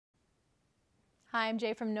Hi, I'm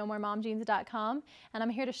Jay from NoMoreMomJeans.com, and I'm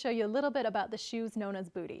here to show you a little bit about the shoes known as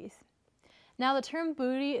booties. Now, the term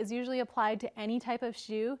bootie is usually applied to any type of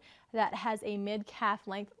shoe that has a mid-calf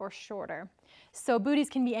length or shorter. So booties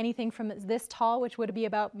can be anything from this tall, which would be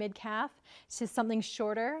about mid-calf, to something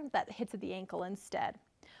shorter that hits at the ankle instead.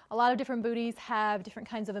 A lot of different booties have different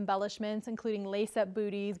kinds of embellishments, including lace-up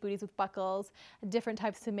booties, booties with buckles, different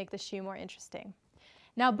types to make the shoe more interesting.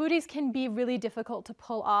 Now, booties can be really difficult to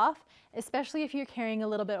pull off, especially if you're carrying a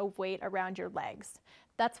little bit of weight around your legs.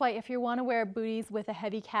 That's why if you want to wear booties with a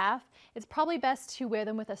heavy calf, it's probably best to wear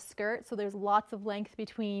them with a skirt so there's lots of length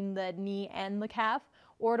between the knee and the calf,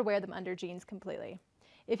 or to wear them under jeans completely.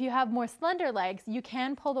 If you have more slender legs, you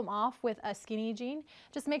can pull them off with a skinny jean.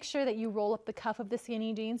 Just make sure that you roll up the cuff of the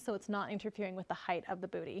skinny jean so it's not interfering with the height of the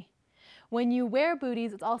bootie. When you wear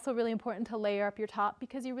booties, it's also really important to layer up your top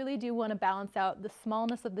because you really do want to balance out the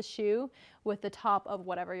smallness of the shoe with the top of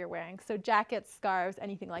whatever you're wearing. So jackets, scarves,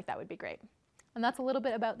 anything like that would be great. And that's a little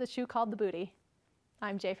bit about the shoe called the bootie.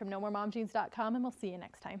 I'm Jay from NoMoreMomJeans.com, and we'll see you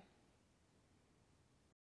next time.